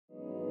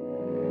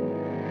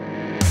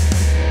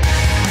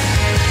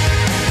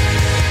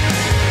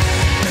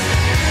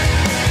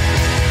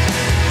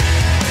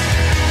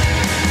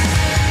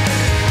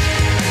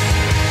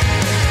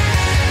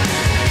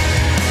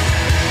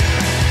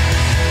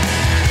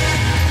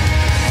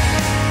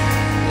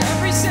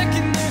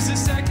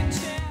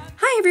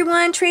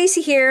everyone,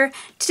 Tracy here.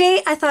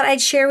 Today I thought I'd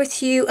share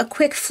with you a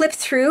quick flip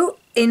through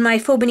in my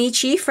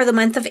Fauxbonichi for the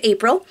month of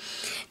April.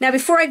 Now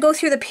before I go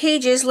through the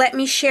pages, let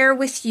me share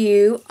with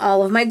you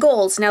all of my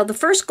goals. Now the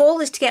first goal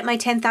is to get my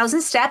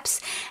 10,000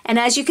 steps, and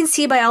as you can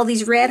see by all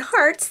these red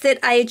hearts that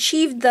I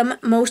achieved them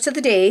most of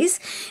the days.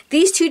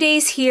 These 2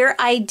 days here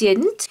I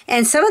didn't,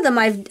 and some of them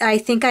I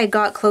think I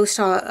got close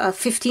to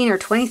 15 or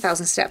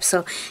 20,000 steps,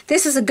 so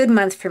this is a good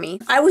month for me.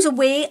 I was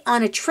away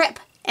on a trip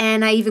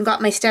and I even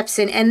got my steps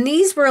in, and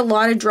these were a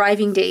lot of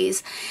driving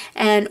days.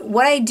 And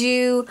what I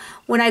do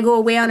when I go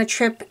away on a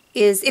trip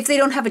is, if they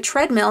don't have a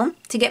treadmill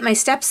to get my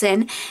steps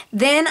in,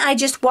 then I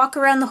just walk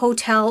around the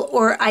hotel,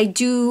 or I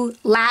do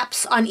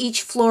laps on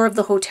each floor of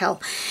the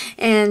hotel.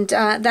 And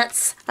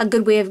that's a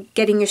good way of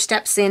getting your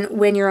steps in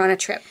when you're on a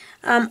trip.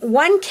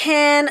 1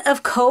 can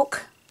of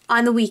Coke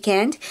on the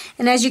weekend,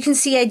 and as you can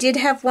see I did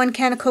have 1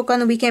 can of Coke on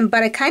the weekend,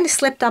 but I kind of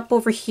slipped up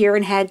over here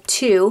and had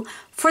 2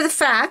 for the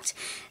fact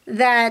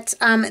that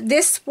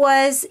this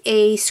was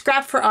a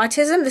scrap for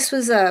autism. This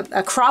was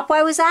a crop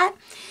I was at,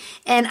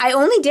 and I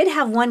only did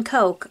have 1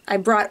 Coke. I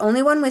brought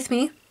only 1 with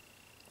me,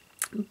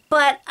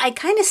 but I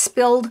kind of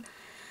spilled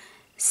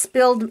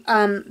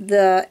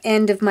the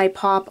end of my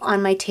pop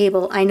on my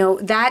table. I know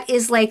that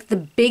is like the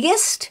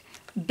biggest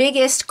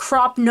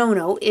crop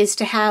no-no, is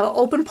to have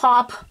open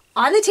pop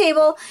on the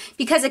table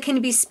because it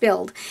can be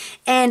spilled,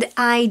 and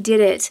I did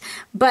it.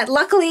 But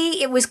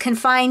luckily it was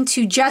confined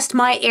to just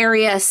my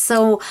area,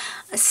 so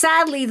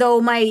sadly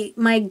though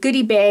my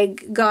goodie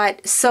bag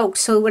got soaked,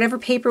 so whatever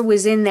paper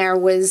was in there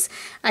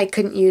I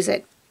couldn't use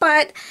it.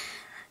 But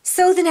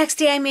so the next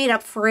day I made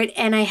up for it,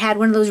 and I had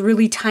one of those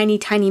really tiny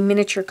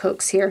miniature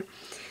Cokes here,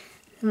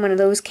 and one of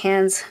those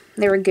cans.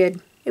 They were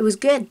good. It was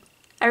good.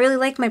 I really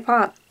like my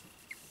pop.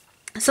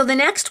 So the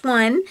next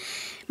one,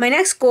 my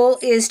next goal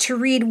is to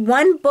read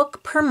 1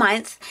 book per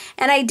month,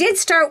 and I did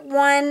start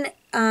one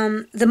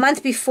the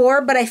month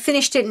before, but I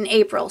finished it in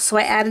April, so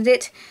I added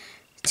it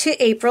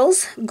to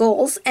April's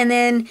goals. And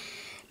then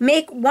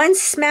make 1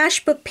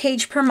 smash book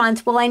page per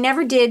month. Well, I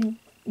never did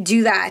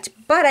do that,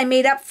 but I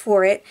made up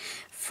for it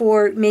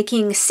for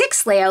making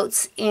 6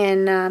 layouts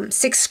in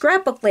 6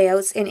 scrapbook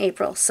layouts in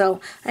April.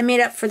 So I made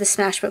up for the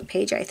smash book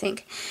page, I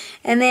think.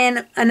 And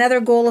then another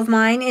goal of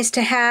mine is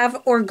to have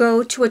or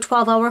go to a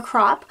 12-hour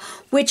crop,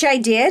 which I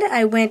did.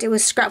 It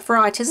was Scrap for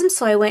Autism,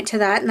 so I went to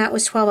that, and that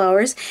was 12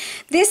 hours.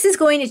 This is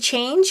going to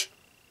change,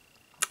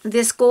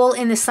 this goal,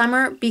 in the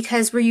summer,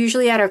 because we're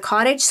usually at our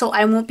cottage, so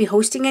I won't be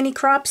hosting any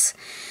crops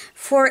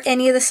for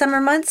any of the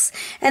summer months.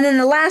 And then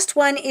the last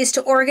one is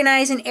to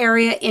organize an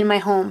area in my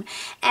home.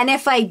 And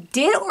if I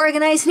did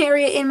organize an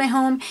area in my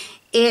home,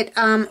 it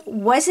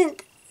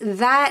wasn't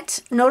that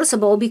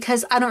noticeable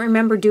because I don't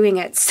remember doing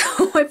it,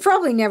 so I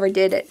probably never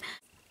did it.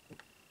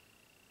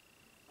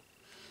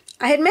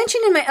 I had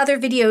mentioned in my other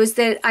videos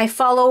that I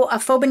follow a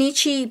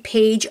Fauxbonichi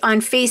page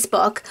on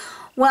Facebook.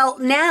 Well,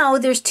 now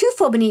there's 2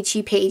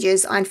 Fauxbonichi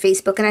pages on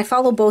Facebook, and I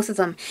follow both of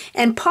them.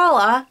 And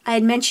Paula, I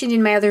had mentioned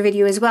in my other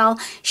video as well,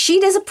 she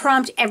does a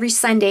prompt every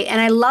Sunday,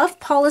 and I love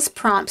Paula's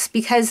prompts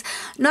because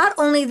not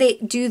only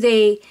do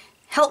they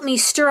help me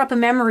stir up a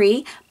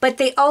memory, but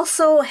they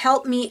also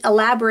help me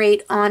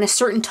elaborate on a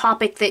certain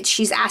topic that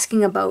she's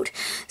asking about.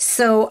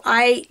 So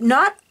I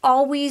not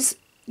always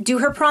do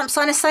her prompts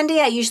on a Sunday.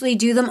 I usually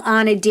do them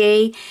on a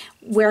day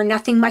where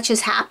nothing much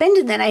has happened,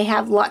 and then I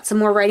have lots of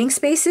more writing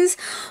spaces.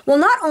 Well,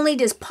 not only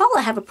does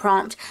Paula have a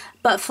prompt,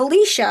 but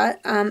Felicia,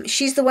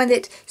 she's the one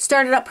that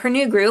started up her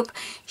new group.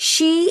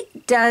 She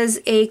does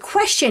a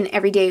question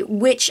every day,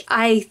 which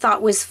I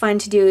thought was fun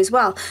to do as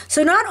well.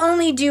 So not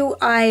only do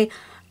I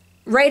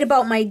write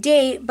about my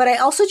day, but I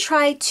also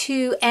try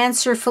to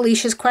answer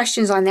Felicia's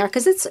questions on there,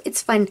 because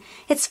it's fun.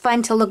 It's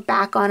fun to look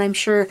back on, I'm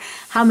sure,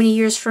 how many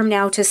years from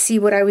now, to see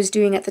what I was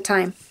doing at the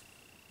time.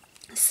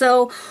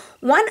 So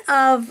one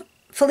of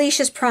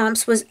Felicia's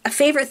prompts was a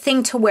favorite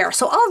thing to wear.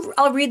 So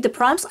I'll read the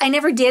prompts. I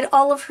never did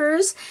all of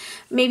hers.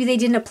 Maybe they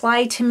didn't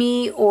apply to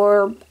me,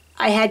 or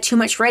I had too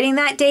much writing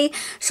that day,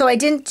 so I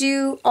didn't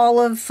do all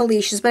of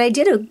Felicia's, but I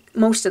did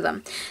most of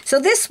them. So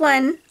this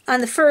one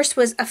on the first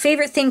was a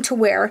favorite thing to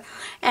wear,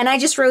 and I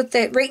just wrote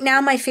that right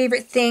now my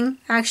favorite thing,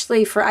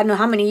 actually for I don't know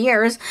how many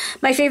years,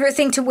 my favorite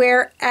thing to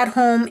wear at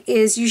home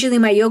is usually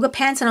my yoga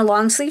pants and a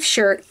long sleeve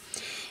shirt.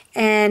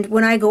 And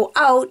when I go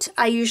out,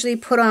 I usually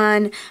put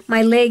on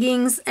my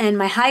leggings and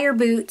my higher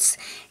boots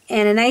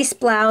and a nice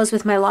blouse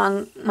with my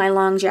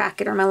long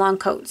jacket or my long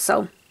coat.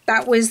 So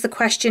that was the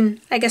question.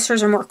 I guess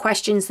hers are more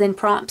questions than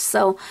prompts,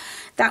 so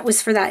that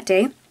was for that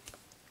day.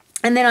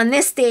 And then on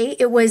this day,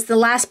 it was the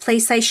last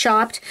place I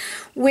shopped,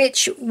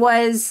 which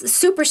was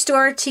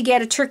Superstore, to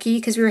get a turkey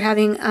because we were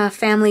having a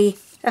family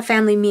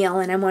meal,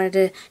 and I wanted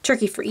a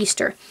turkey for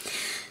Easter.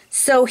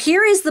 So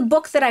here is the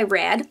book that I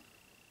read.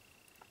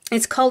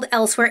 It's called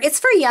Elsewhere.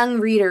 It's for young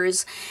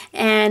readers,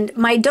 and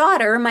my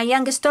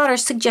youngest daughter,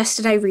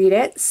 suggested I read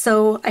it,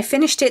 so I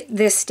finished it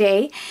this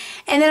day.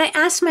 And then I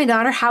asked my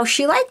daughter how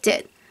she liked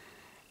it,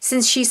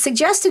 since she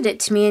suggested it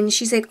to me, and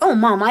she's like, "Oh,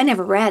 Mom, I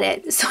never read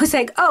it." So I was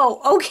like,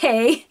 "Oh,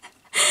 okay."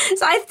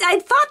 So I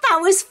thought that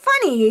was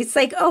funny. It's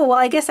like, oh, well,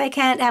 I guess I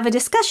can't have a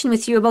discussion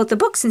with you about the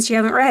book since you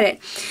haven't read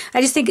it.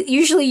 I just think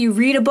usually you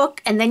read a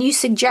book and then you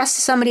suggest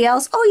to somebody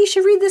else, oh, you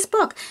should read this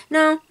book.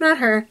 No, not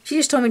her. She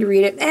just told me to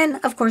read it. And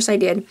of course I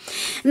did.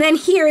 And then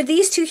here,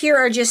 these two here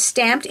are just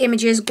stamped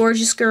images,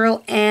 Gorgeous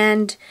Girl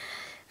and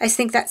I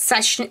think that's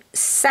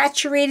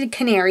Saturated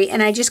Canary.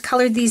 And I just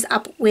colored these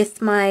up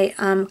with my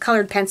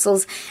colored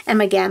pencils and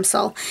my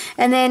Gamsol.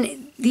 And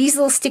then these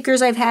little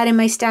stickers I've had in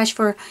my stash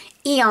for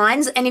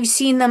eons, and you've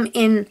seen them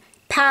in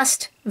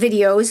past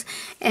videos,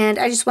 and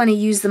I just want to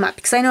use them up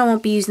because I know I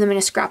won't be using them in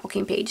a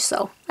scrapbooking page,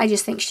 so I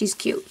just think she's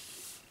cute.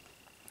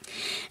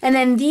 And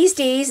then these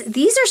days,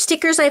 these are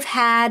stickers I've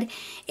had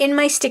in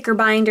my sticker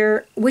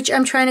binder, which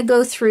I'm trying to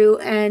go through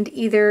and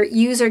either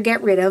use or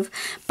get rid of,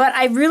 but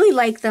I really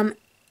like them,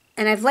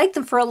 and I've liked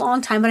them for a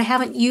long time, but I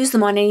haven't used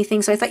them on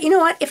anything, so I thought, you know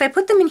what, if I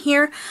put them in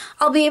here,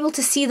 I'll be able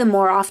to see them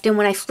more often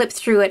when I flip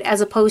through it,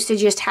 as opposed to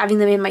just having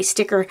them in my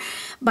sticker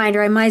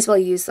binder. I might as well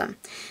use them.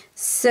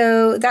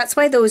 So that's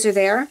why those are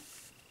there.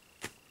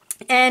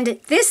 And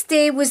this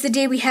day was the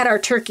day we had our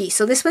turkey.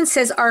 So this one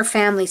says Our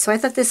Family, so I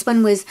thought this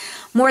one was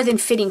more than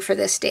fitting for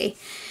this day.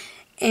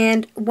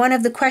 And one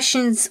of the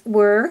questions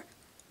were,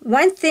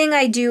 one thing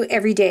I do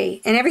every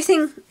day, and every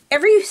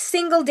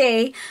single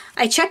day,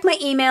 I check my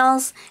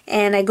emails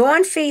and I go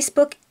on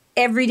Facebook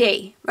every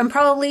day. I'm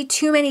probably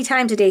too many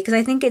times a day because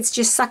I think it's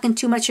just sucking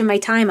too much of my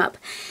time up.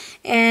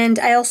 And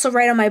I also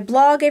write on my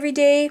blog every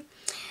day,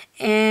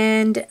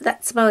 and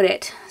that's about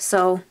it.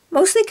 So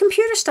mostly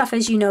computer stuff,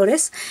 as you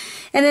notice.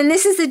 And then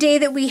this is the day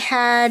that we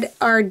had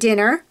our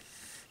dinner,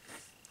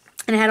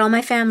 and I had all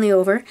my family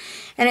over.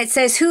 And it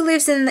says, who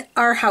lives in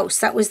our house?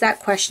 That was that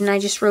question. I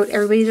just wrote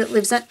everybody that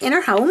lives in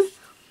our home.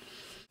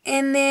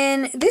 And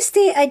then this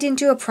day I didn't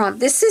do a prompt.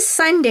 This is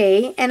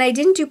Sunday, and I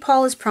didn't do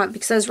Paula's prompt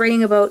because I was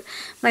writing about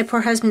my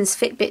poor husband's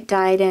Fitbit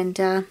died, and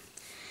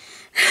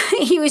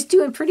he was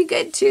doing pretty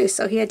good too,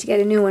 so he had to get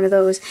a new one of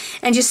those.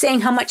 And just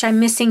saying how much I'm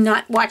missing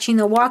not watching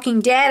The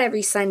Walking Dead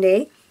every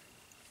Sunday.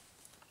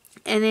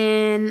 And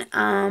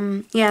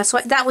then, yeah, so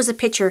that was a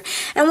picture.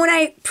 And when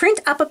I print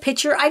up a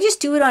picture, I just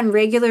do it on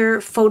regular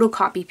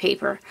photocopy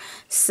paper.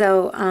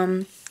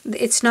 So,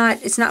 it's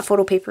not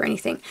photo paper or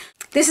anything.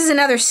 This is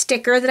another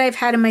sticker that I've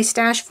had in my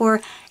stash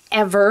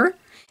forever.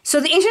 So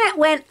the internet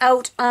went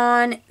out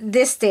on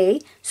this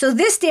day. So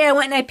this day I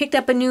went and I picked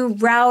up a new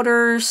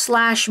router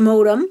 /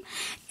 modem.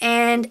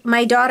 And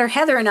my daughter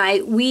Heather and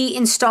I, we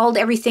installed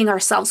everything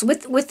ourselves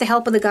with the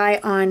help of the guy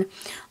on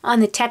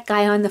the tech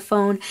guy on the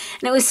phone.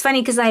 And it was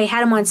funny because I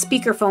had him on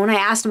speakerphone. I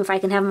asked him if I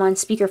can have him on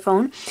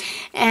speakerphone.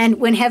 And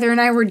when Heather and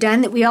I were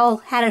done, that we all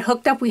had it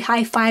hooked up, we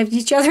high-fived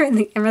each other and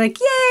we're like,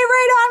 yay,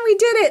 right on, we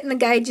did it. And the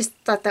guy just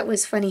thought that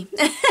was funny.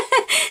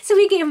 So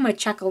we gave him a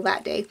chuckle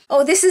that day.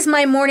 Oh, this is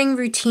my morning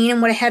routine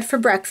and what I had for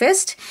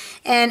breakfast.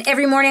 And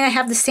every morning I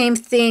have the same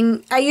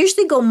thing. I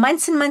usually go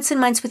months and months and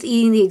months with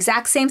eating the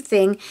exact same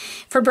thing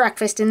for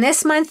breakfast. And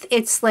this month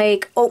it's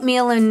like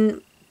oatmeal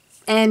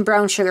and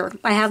brown sugar.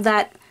 I have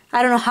that.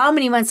 I don't know how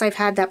many months I've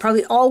had that,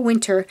 probably all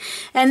winter.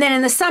 And then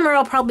in the summer,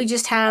 I'll probably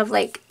just have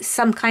like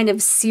some kind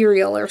of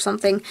cereal or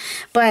something.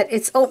 But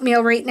it's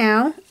oatmeal right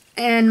now.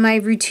 And my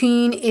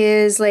routine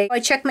is like, I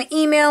check my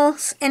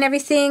emails and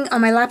everything on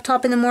my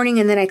laptop in the morning,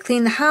 and then I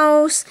clean the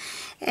house.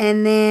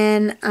 And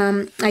then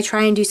I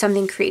try and do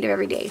something creative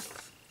every day.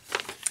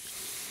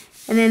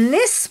 And then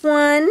this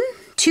one,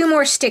 2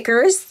 more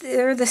stickers.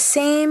 They're the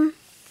same.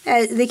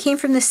 They came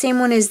from the same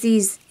one as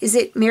these. Is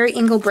it Mary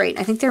Inglebright?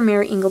 I think they're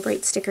Mary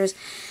Inglebright stickers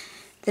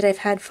that I've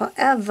had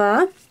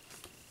forever.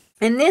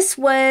 And this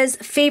was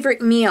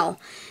favorite meal.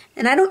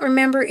 And I don't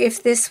remember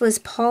if this was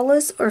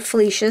Paula's or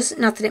Felicia's,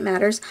 not that it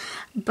matters,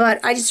 but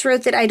I just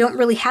wrote that I don't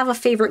really have a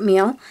favorite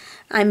meal.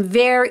 I'm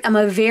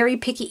a very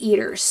picky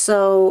eater,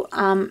 so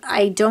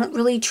I don't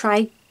really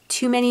try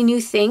too many new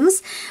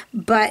things,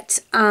 but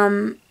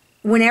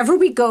whenever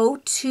we go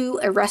to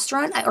a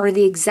restaurant, I order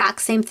the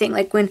exact same thing.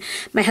 Like when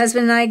my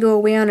husband and I go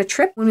away on a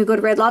trip, when we go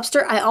to Red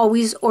Lobster, I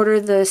always order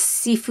the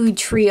seafood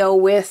trio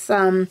with,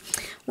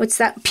 what's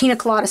that, pina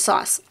colada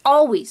sauce.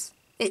 Always.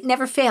 It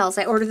never fails.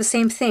 I order the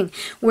same thing.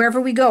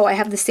 Wherever we go, I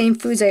have the same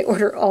foods I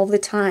order all the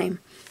time.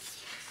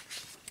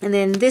 And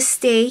then this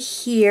day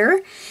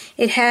here,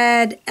 it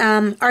had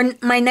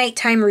my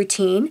nighttime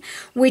routine,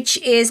 which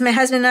is my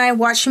husband and I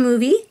watch a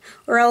movie,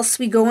 or else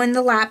we go on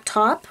the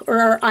laptop or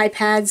our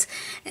iPads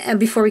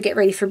before we get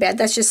ready for bed.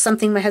 That's just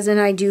something my husband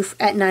and I do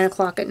at 9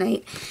 o'clock at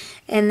night.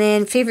 And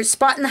then favorite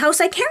spot in the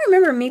house, I can't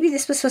remember. Maybe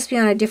this was supposed to be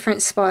on a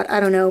different spot. I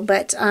don't know.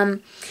 But I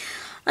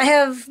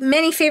have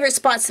many favorite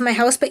spots in my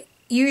house, but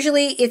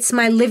usually it's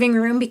my living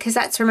room because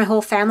that's where my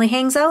whole family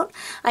hangs out.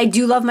 I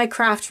do love my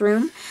craft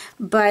room,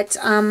 but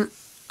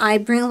I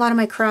bring a lot of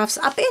my crafts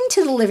up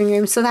into the living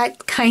room, so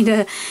that kind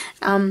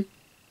of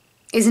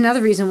is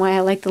another reason why I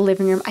like the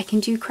living room. I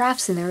can do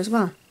crafts in there as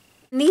well.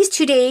 In these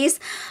 2 days,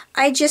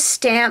 I just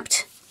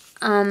stamped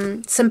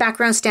some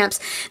background stamps.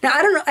 Now,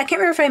 I don't know, I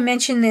can't remember if I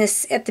mentioned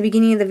this at the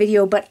beginning of the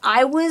video, but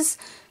I was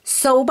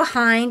so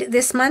behind.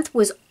 This month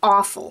was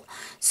awful.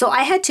 So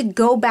I had to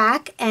go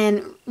back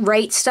and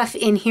write stuff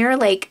in here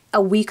like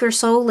a week or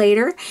so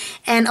later.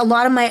 And a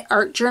lot of my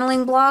art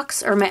journaling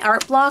blocks or my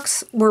art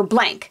blocks were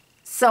blank.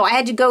 So I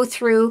had to go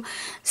through.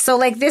 So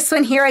like this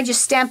one here, I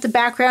just stamped the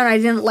background. I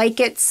didn't like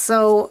it.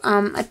 So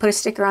I put a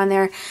sticker on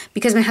there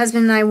because my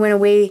husband and I went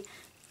away.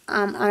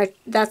 Our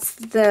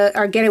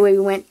getaway. We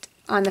went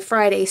on the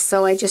Friday,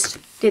 so I just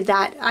did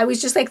that. I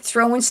was just like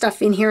throwing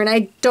stuff in here, and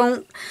I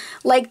don't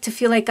like to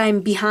feel like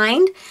I'm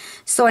behind,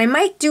 so I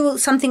might do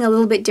something a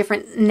little bit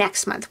different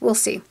next month. We'll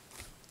see.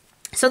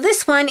 So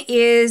this one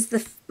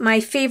is my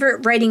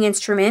favorite writing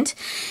instrument,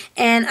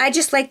 and I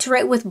just like to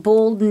write with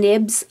bold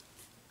nibs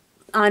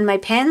on my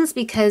pens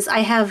because I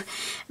have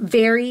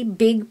very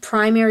big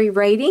primary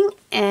writing,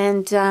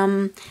 and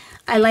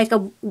I like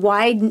a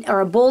wide or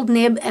a bold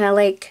nib, and I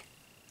like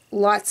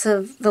lots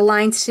of the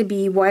lines to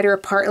be wider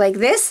apart like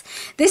this.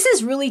 This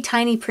is really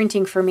tiny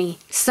printing for me.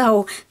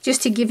 So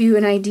just to give you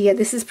an idea,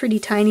 this is pretty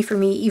tiny for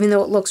me, even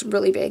though it looks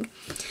really big.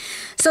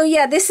 So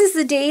yeah, this is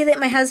the day that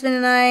my husband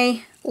and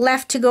I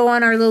left to go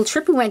on our little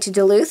trip. We went to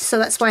Duluth, so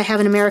that's why I have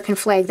an American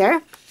flag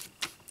there,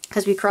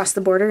 because we crossed the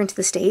border into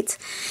the States.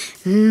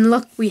 And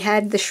look, we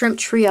had the shrimp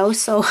trio,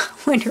 so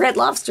went to Red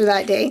Lobster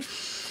that day.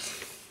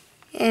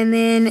 And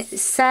then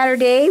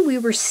Saturday, we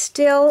were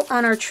still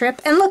on our trip.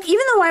 And look,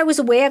 even though I was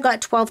away, I got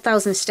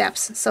 12,000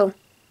 steps. So,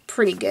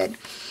 pretty good.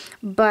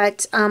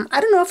 But I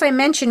don't know if I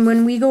mentioned,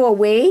 when we go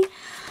away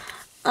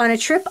on a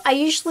trip,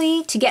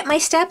 to get my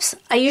steps,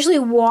 I usually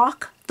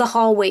walk the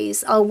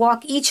hallways. I'll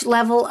walk each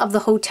level of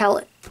the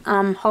hotel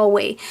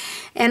hallway.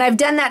 And I've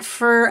done that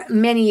for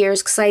many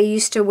years because I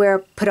used to wear a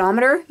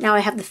pedometer. Now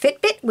I have the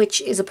Fitbit,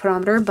 which is a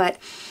pedometer, but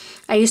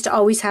I used to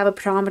always have a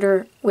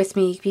pedometer with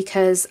me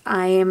because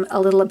I am a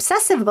little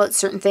obsessive about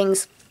certain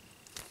things.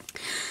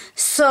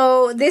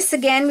 So this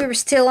again, we were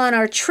still on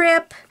our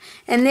trip,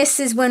 and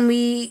this is when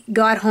we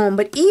got home.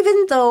 But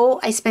even though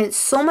I spent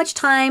so much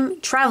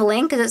time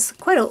traveling, because it's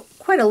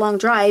quite a long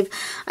drive,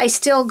 I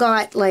still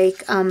got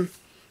like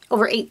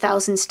over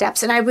 8,000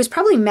 steps. And I was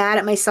probably mad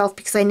at myself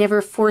because I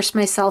never forced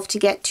myself to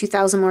get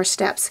 2,000 more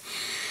steps.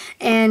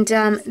 And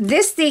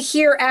this day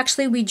here,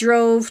 actually, we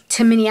drove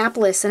to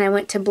Minneapolis, and I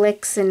went to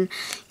Blick's, and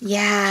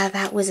yeah,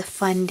 that was a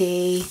fun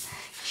day.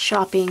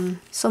 Shopping,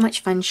 so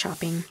much fun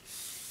shopping.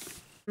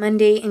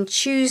 Monday and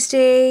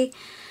Tuesday,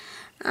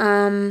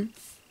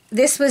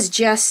 this was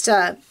just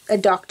a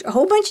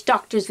whole bunch of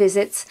doctor's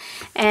visits,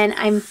 and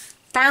I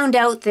found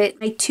out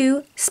that my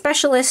 2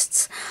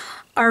 specialists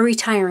are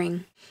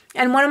retiring.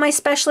 And one of my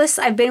specialists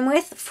I've been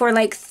with for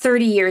like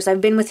 30 years. I've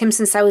been with him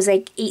since I was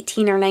like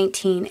 18 or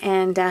 19,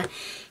 and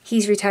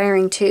he's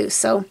retiring too.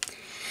 So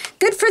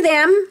good for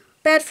them,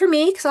 bad for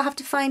me because I'll have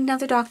to find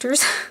other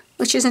doctors,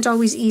 which isn't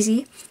always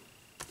easy.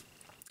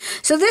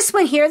 So this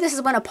one here, this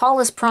is one of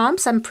Paula's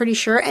prompts, I'm pretty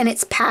sure, and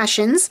it's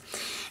passions.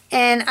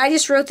 And I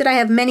just wrote that I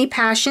have many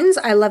passions.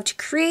 I love to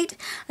create.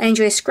 I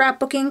enjoy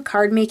scrapbooking,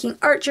 card making,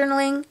 art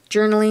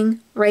journaling,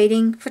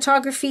 writing,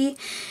 photography,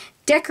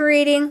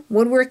 decorating,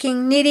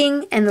 woodworking,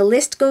 knitting, and the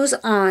list goes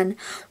on.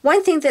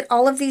 One thing that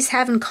all of these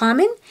have in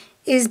common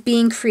is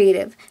being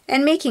creative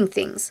and making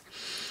things.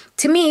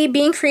 To me,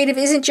 being creative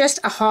isn't just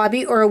a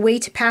hobby or a way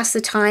to pass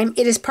the time.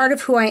 It is part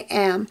of who I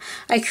am.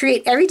 I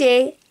create every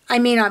day. I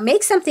may not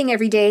make something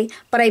every day,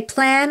 but I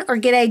plan or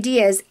get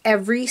ideas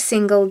every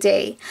single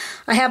day.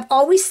 I have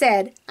always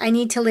said I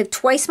need to live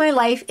twice my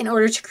life in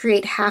order to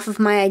create half of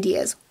my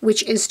ideas,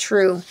 which is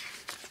true.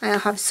 I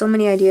have so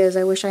many ideas.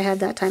 I wish I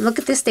had that time. Look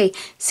at this day,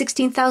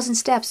 16,000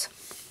 steps.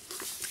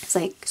 It's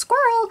like,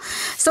 squirrel.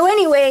 So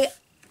anyway,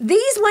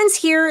 these ones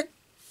here,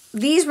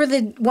 these were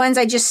the ones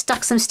I just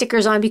stuck some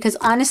stickers on because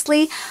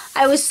honestly,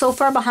 I was so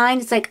far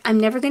behind. It's like, I'm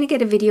never going to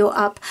get a video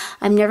up.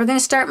 I'm never going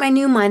to start my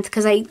new month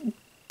because I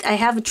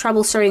have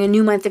trouble starting a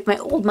new month if my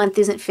old month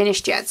isn't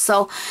finished yet.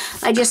 So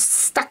I just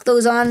stuck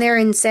those on there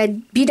and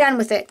said, be done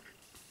with it.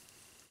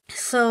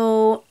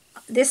 So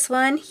this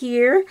one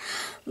here,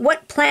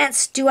 what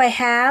plants do I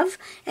have,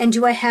 and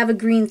do I have a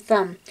green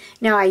thumb?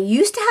 Now, I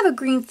used to have a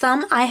green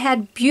thumb. I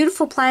had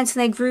beautiful plants,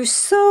 and they grew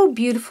so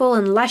beautiful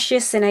and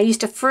luscious, and I used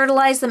to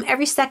fertilize them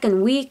every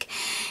second week.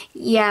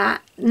 Yeah,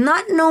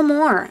 not no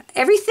more.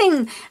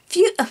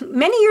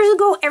 Many years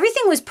ago,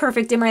 everything was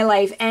perfect in my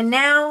life, and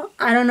now,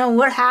 I don't know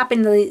what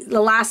happened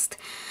the last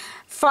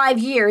 5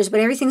 years, but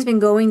everything's been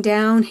going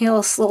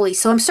downhill slowly,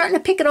 so I'm starting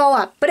to pick it all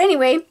up. But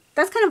anyway,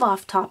 that's kind of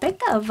off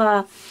topic of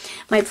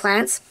my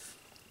plants.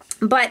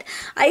 But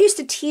I used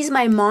to tease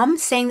my mom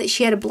saying that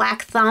she had a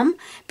black thumb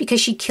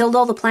because she killed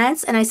all the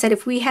plants. And I said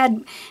if we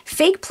had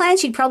fake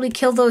plants, she'd probably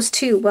kill those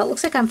too. Well, it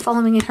looks like I'm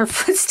following in her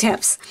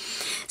footsteps.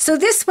 So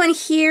this one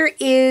here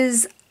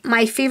is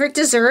my favorite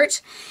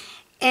dessert.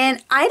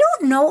 And I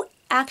don't know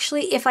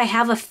actually if I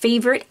have a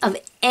favorite of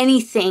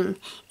anything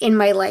in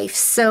my life.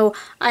 So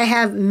I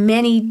have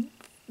many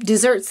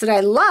desserts that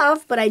I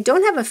love, but I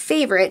don't have a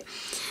favorite.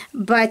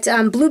 But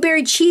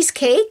blueberry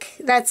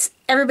cheesecake,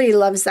 everybody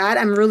loves that.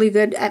 I'm really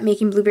good at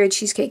making blueberry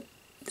cheesecake.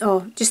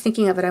 Oh, just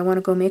thinking of it, I want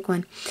to go make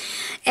one.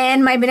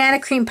 And my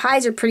banana cream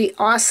pies are pretty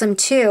awesome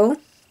too.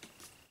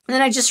 And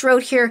then I just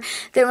wrote here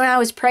that when I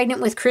was pregnant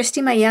with Christy,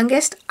 my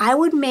youngest, I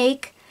would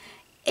make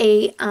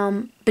a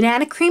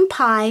banana cream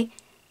pie,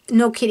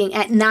 no kidding,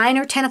 at 9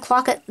 or 10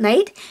 o'clock at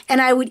night, and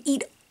I would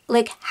eat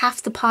like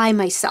half the pie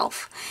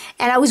myself.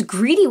 And I was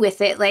greedy with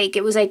it. Like,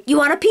 it was like, you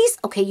want a piece?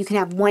 Okay, you can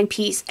have one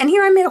piece. And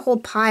here I made a whole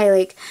pie.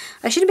 Like,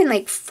 I should have been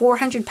like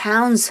 400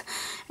 pounds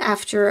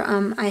after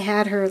I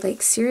had her.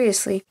 Like,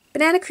 seriously.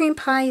 Banana cream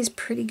pie is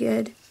pretty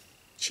good.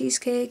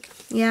 Cheesecake.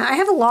 Yeah, I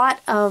have a lot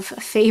of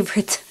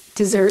favorite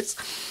desserts.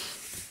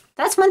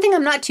 That's one thing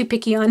I'm not too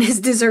picky on,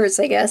 is desserts,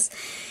 I guess.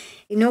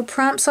 No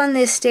prompts on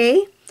this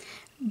day,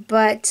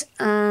 but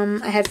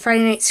I had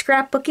Friday night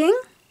scrapbooking.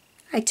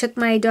 I took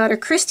my daughter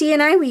Christy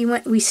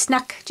and we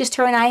snuck, just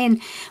her and I,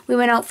 and we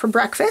went out for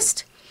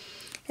breakfast.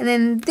 And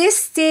then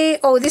this day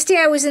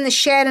I was in the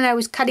shed and I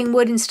was cutting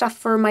wood and stuff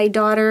for my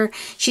daughter.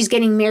 She's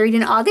getting married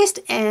in August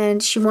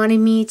and she wanted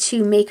me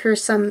to make her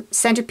some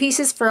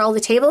centerpieces for all the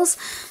tables.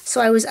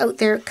 So I was out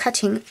there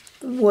cutting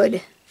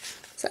wood.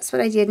 So that's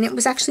what I did. And it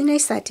was actually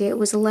nice that day. It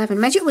was 11.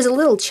 Mind you, it was a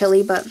little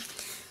chilly, but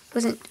it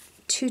wasn't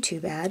too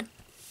bad.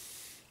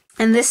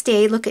 And this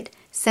day, look at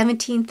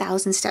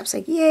 17,000 steps.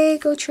 Like, yay,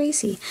 go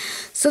Tracy.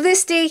 So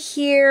this day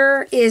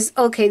here is,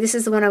 okay, this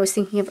is the one I was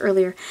thinking of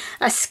earlier.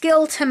 A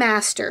skill to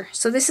master.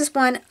 So this is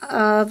one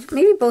of,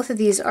 maybe both of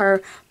these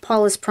are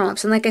Paula's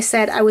prompts. And like I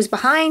said, I was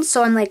behind,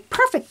 so I'm like,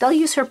 perfect, they'll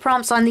use her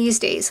prompts on these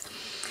days.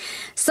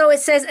 So it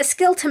says, a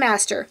skill to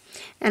master.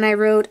 And I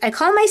wrote, I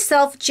call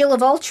myself Jill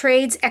of all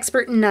trades,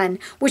 expert in none,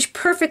 which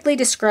perfectly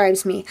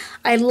describes me.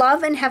 I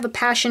love and have a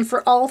passion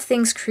for all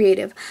things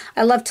creative.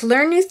 I love to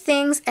learn new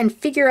things and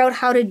figure out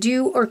how to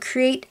do or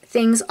create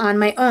things on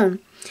my own.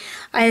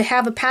 I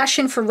have a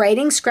passion for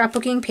writing,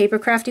 scrapbooking, paper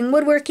crafting,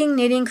 woodworking,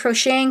 knitting,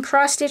 crocheting,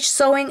 cross-stitch,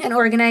 sewing, and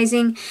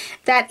organizing.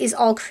 That is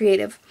all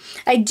creative.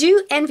 I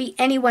do envy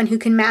anyone who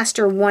can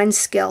master one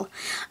skill.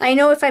 I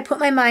know if I put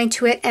my mind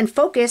to it and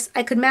focus,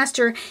 I could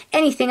master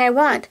anything I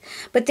want.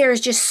 But there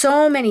is just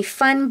so many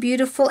fun,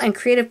 beautiful, and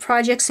creative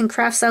projects and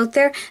crafts out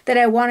there that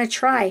I want to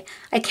try.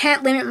 I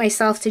can't limit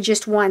myself to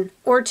just one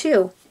or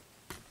two.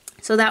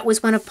 So that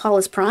was one of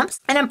Paula's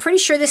prompts. And I'm pretty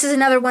sure this is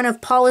another one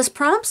of Paula's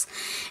prompts.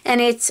 And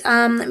it's,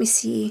 let me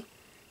see.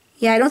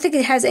 Yeah, I don't think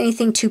it has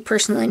anything too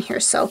personal in here.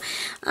 So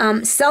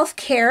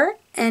self-care.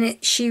 And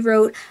she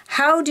wrote,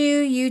 how do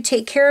you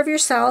take care of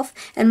yourself?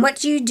 And what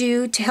do you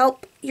do to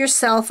help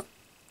yourself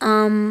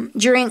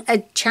during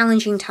a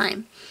challenging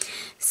time?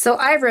 So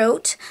I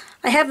wrote,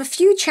 I have a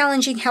few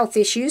challenging health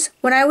issues.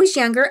 When I was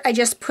younger, I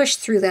just pushed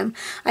through them.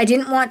 I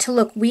didn't want to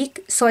look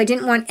weak, so I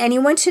didn't want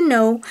anyone to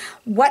know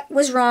what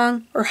was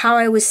wrong or how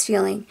I was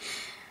feeling.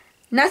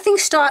 Nothing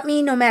stopped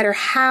me, no matter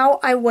how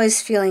I was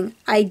feeling.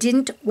 I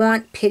didn't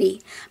want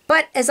pity.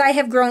 But as I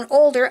have grown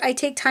older, I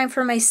take time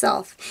for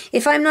myself.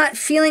 If I'm not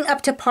feeling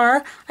up to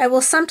par, I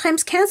will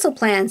sometimes cancel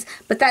plans,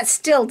 but that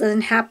still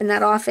doesn't happen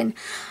that often.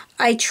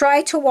 I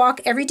try to walk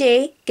every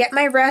day, get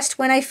my rest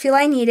when I feel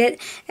I need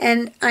it,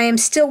 and I am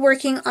still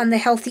working on the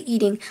healthy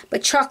eating.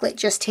 But chocolate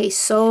just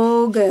tastes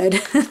so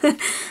good.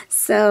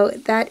 So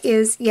that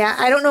is, yeah,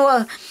 I don't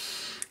know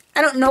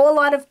a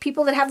lot of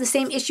people that have the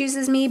same issues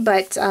as me,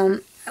 but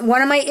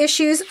one of my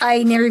issues,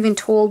 I never even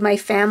told my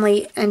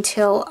family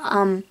until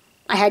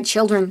I had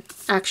children,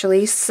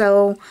 actually.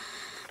 So,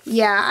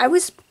 yeah, I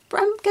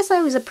guess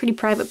I was a pretty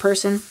private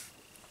person.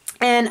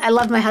 And I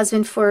love my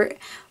husband for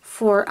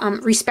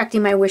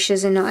respecting my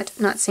wishes and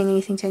not saying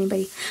anything to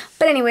anybody.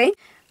 But anyway,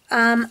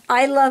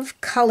 I love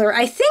color.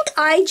 I think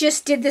I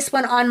just did this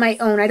one on my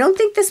own. I don't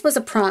think this was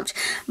a prompt,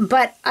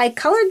 but I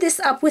colored this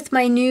up with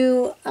my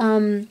new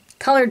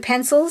colored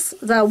pencils,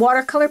 the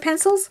watercolor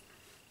pencils.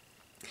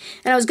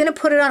 And I was going to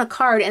put it on a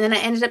card, and then I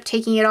ended up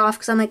taking it off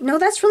because I'm like, no,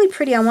 that's really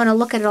pretty. I want to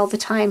look at it all the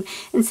time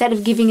instead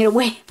of giving it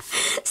away.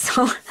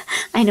 So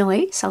I know,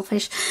 eh?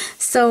 Selfish.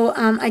 So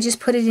I just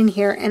put it in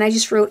here, and I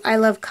just wrote, I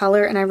love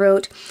color, and I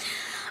wrote,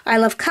 I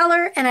love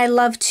color, and I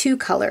love to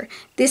color.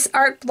 This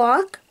art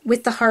block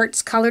with the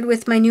hearts colored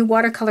with my new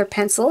watercolor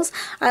pencils.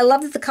 I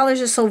love that the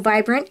colors are so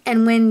vibrant,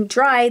 and when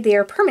dry, they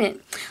are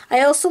permanent.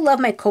 I also love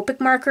my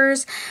Copic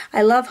markers.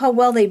 I love how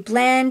well they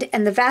blend,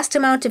 and the vast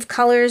amount of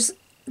colors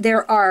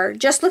there are.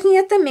 Just looking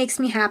at them makes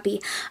me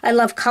happy. I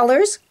love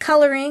colors,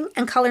 coloring,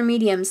 and color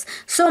mediums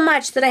so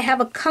much that I have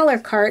a color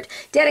cart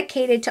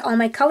dedicated to all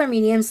my color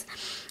mediums.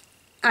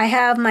 I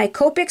have my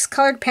Copics,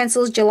 colored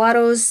pencils,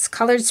 gelatos,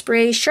 colored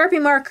sprays, Sharpie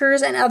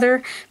markers, and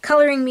other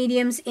coloring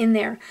mediums in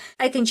there.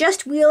 I can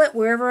just wheel it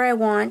wherever I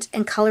want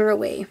and color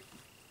away.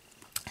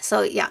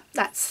 So yeah,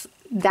 that's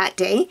that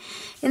day.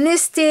 And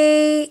this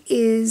day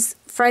is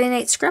Friday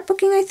night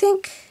scrapbooking, I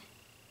think.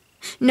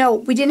 No,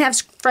 we didn't have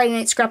Friday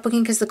night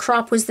scrapbooking because the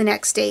crop was the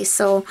next day.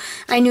 So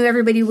I knew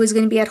everybody was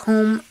going to be at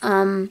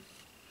home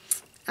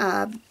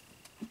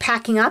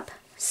packing up.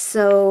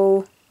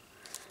 So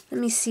let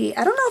me see.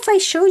 I don't know if I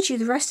showed you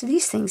the rest of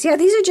these things. Yeah,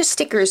 these are just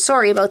stickers.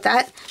 Sorry about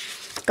that.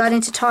 Got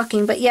into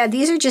talking. But yeah,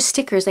 these are just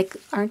stickers. Like,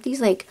 aren't these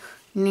like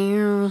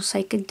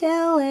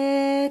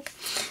psychedelic?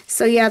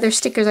 So yeah, they're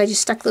stickers. I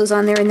just stuck those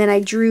on there. And then I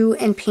drew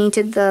and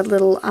painted the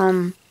little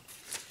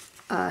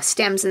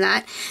stems and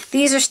that.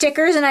 These are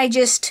stickers, and I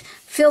just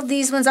filled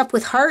these ones up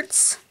with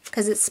hearts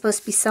because it's supposed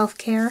to be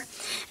self-care.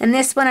 And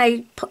this one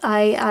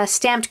I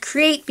stamped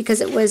create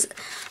because it was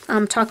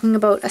talking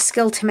about a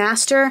skill to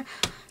master.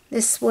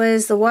 This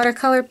was the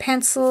watercolor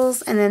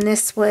pencils, and then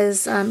this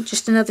was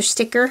just another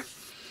sticker.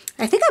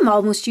 I think I'm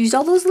almost used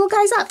all those little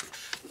guys up.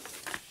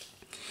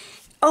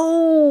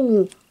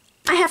 Oh,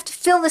 I have to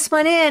fill this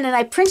one in, and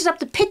I printed up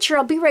the picture.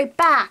 I'll be right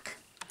back.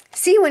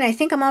 See, when I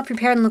think I'm all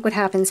prepared, and look what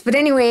happens. But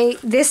anyway,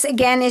 this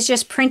again is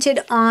just printed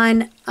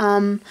on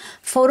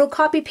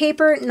photocopy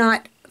paper,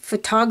 not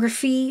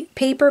photography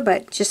paper,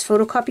 but just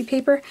photocopy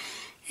paper.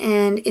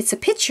 And it's a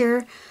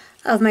picture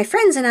of my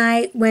friends and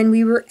I when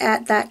we were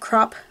at that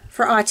crop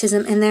for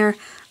autism, and there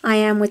I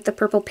am with the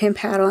purple pimp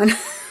hat on.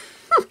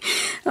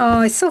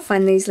 Oh, it's so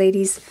fun, these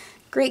ladies.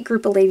 Great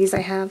group of ladies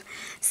I have.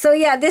 So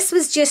yeah, this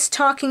was just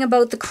talking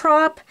about the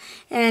crop,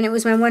 and it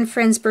was my one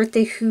friend's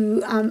birthday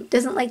who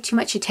doesn't like too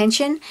much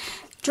attention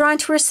drawn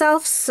to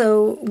herself,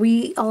 so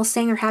we all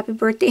sang her happy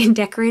birthday and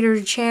decorated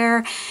her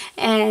chair,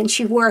 and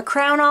she wore a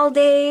crown all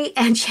day,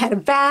 and she had a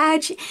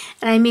badge,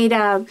 and I made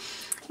a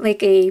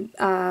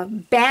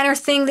banner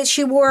thing that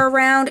she wore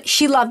around.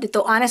 She loved it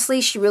though,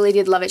 honestly, she really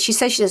did love it. She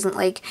says she doesn't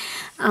like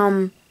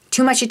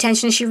too much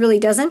attention. She really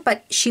doesn't,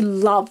 but she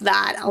loved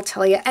that, I'll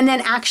tell you. And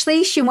then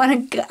actually she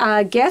won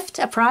a gift,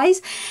 a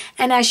prize,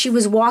 and as she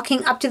was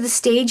walking up to the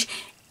stage,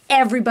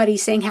 everybody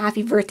sang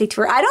happy birthday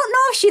to her. I don't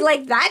know if she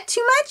liked that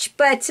too much,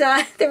 but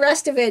the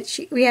rest of it,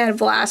 we had a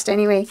blast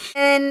anyway.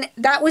 And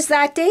that was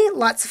that day,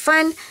 lots of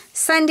fun.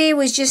 Sunday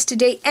was just a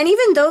day, and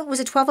even though it was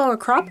a 12-hour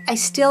crop, I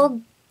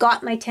still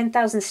got my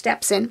 10,000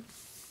 steps in.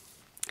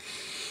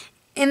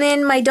 And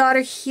then my daughter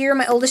here,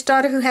 my oldest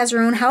daughter who has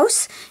her own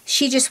house,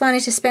 she just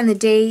wanted to spend the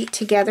day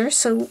together,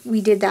 so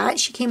we did that.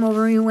 She came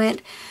over and we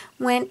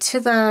went to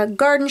the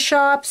garden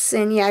shops,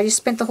 and yeah, I just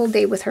spent the whole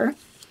day with her.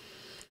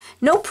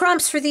 No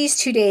prompts for these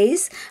 2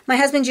 days. My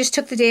husband just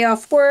took the day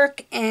off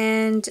work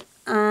and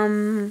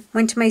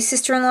went to my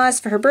sister-in-law's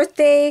for her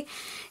birthday.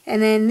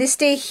 And then this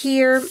day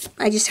here,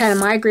 I just had a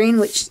migraine,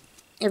 which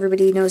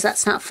everybody knows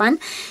that's not fun.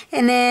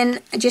 And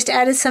then I just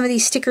added some of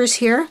these stickers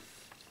here.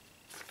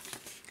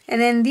 And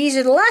then these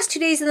are the last 2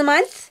 days of the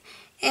month,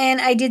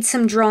 and I did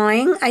some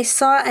drawing. I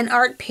saw an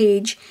art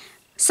page,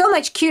 so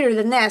much cuter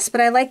than this,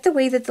 but I like the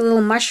way that the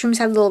little mushrooms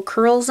have little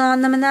curls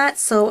on them and that,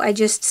 so I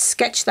just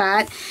sketched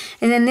that.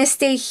 And then this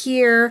day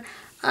here,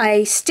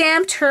 I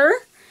stamped her,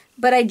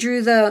 but I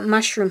drew the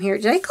mushroom here.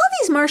 Did I call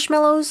these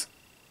marshmallows?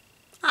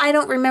 I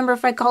don't remember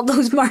if I called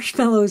those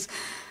marshmallows.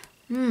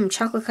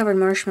 Chocolate-covered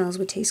marshmallows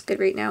would taste good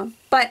right now.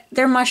 But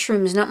they're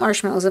mushrooms, not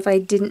marshmallows, if I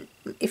did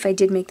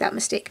make that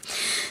mistake.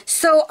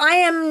 So I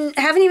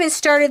haven't even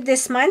started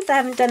this month. I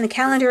haven't done the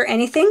calendar or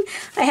anything.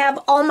 I have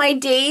all my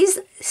days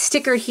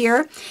stickered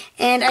here.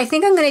 And I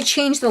think I'm going to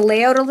change the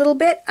layout a little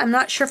bit. I'm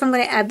not sure if I'm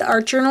going to add the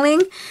art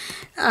journaling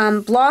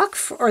block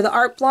or the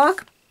art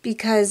block,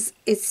 because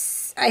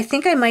I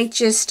think I might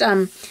just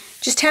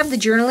have the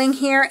journaling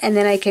here, and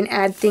then I can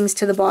add things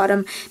to the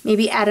bottom.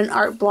 Maybe add an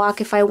art block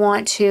if I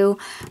want to,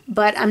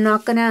 but I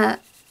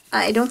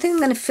don't think I'm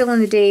going to fill in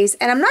the days.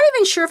 And I'm not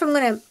even sure if I'm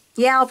going to,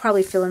 yeah, I'll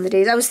probably fill in the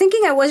days. I was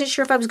thinking I wasn't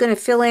sure if I was going to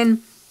fill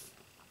in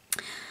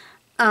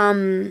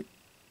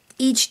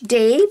each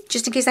day,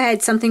 just in case I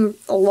had something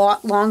a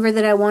lot longer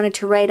that I wanted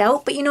to write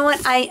out. But you know what?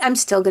 I'm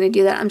still going to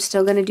do that. I'm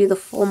still going to do the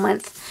full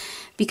month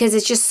because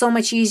it's just so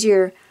much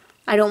easier.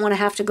 I don't want to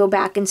have to go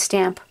back and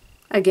stamp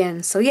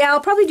again. So yeah, I'll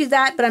probably do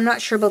that, but I'm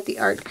not sure about the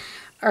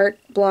art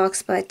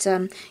blocks, but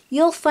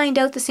you'll find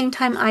out the same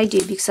time I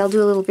do, because I'll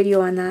do a little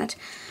video on that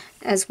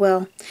as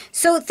well.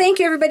 So thank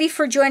you everybody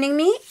for joining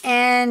me,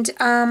 and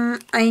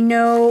I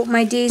know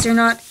my days are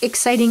not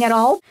exciting at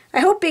all.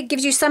 I hope it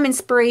gives you some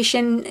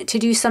inspiration to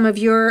do some of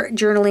your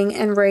journaling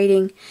and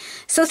writing.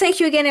 So thank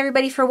you again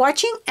everybody for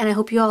watching, and I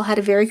hope you all had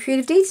a very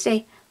creative day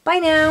today. Bye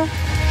now.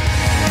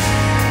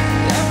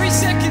 Every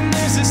second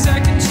there's a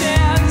second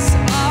chance.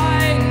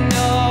 I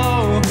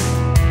know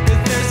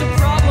that there's a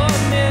problem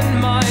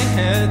in my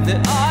head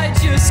that I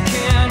just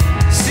can't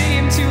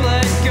seem to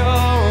let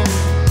go.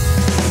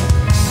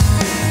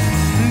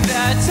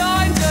 That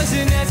time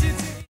doesn't hesitate.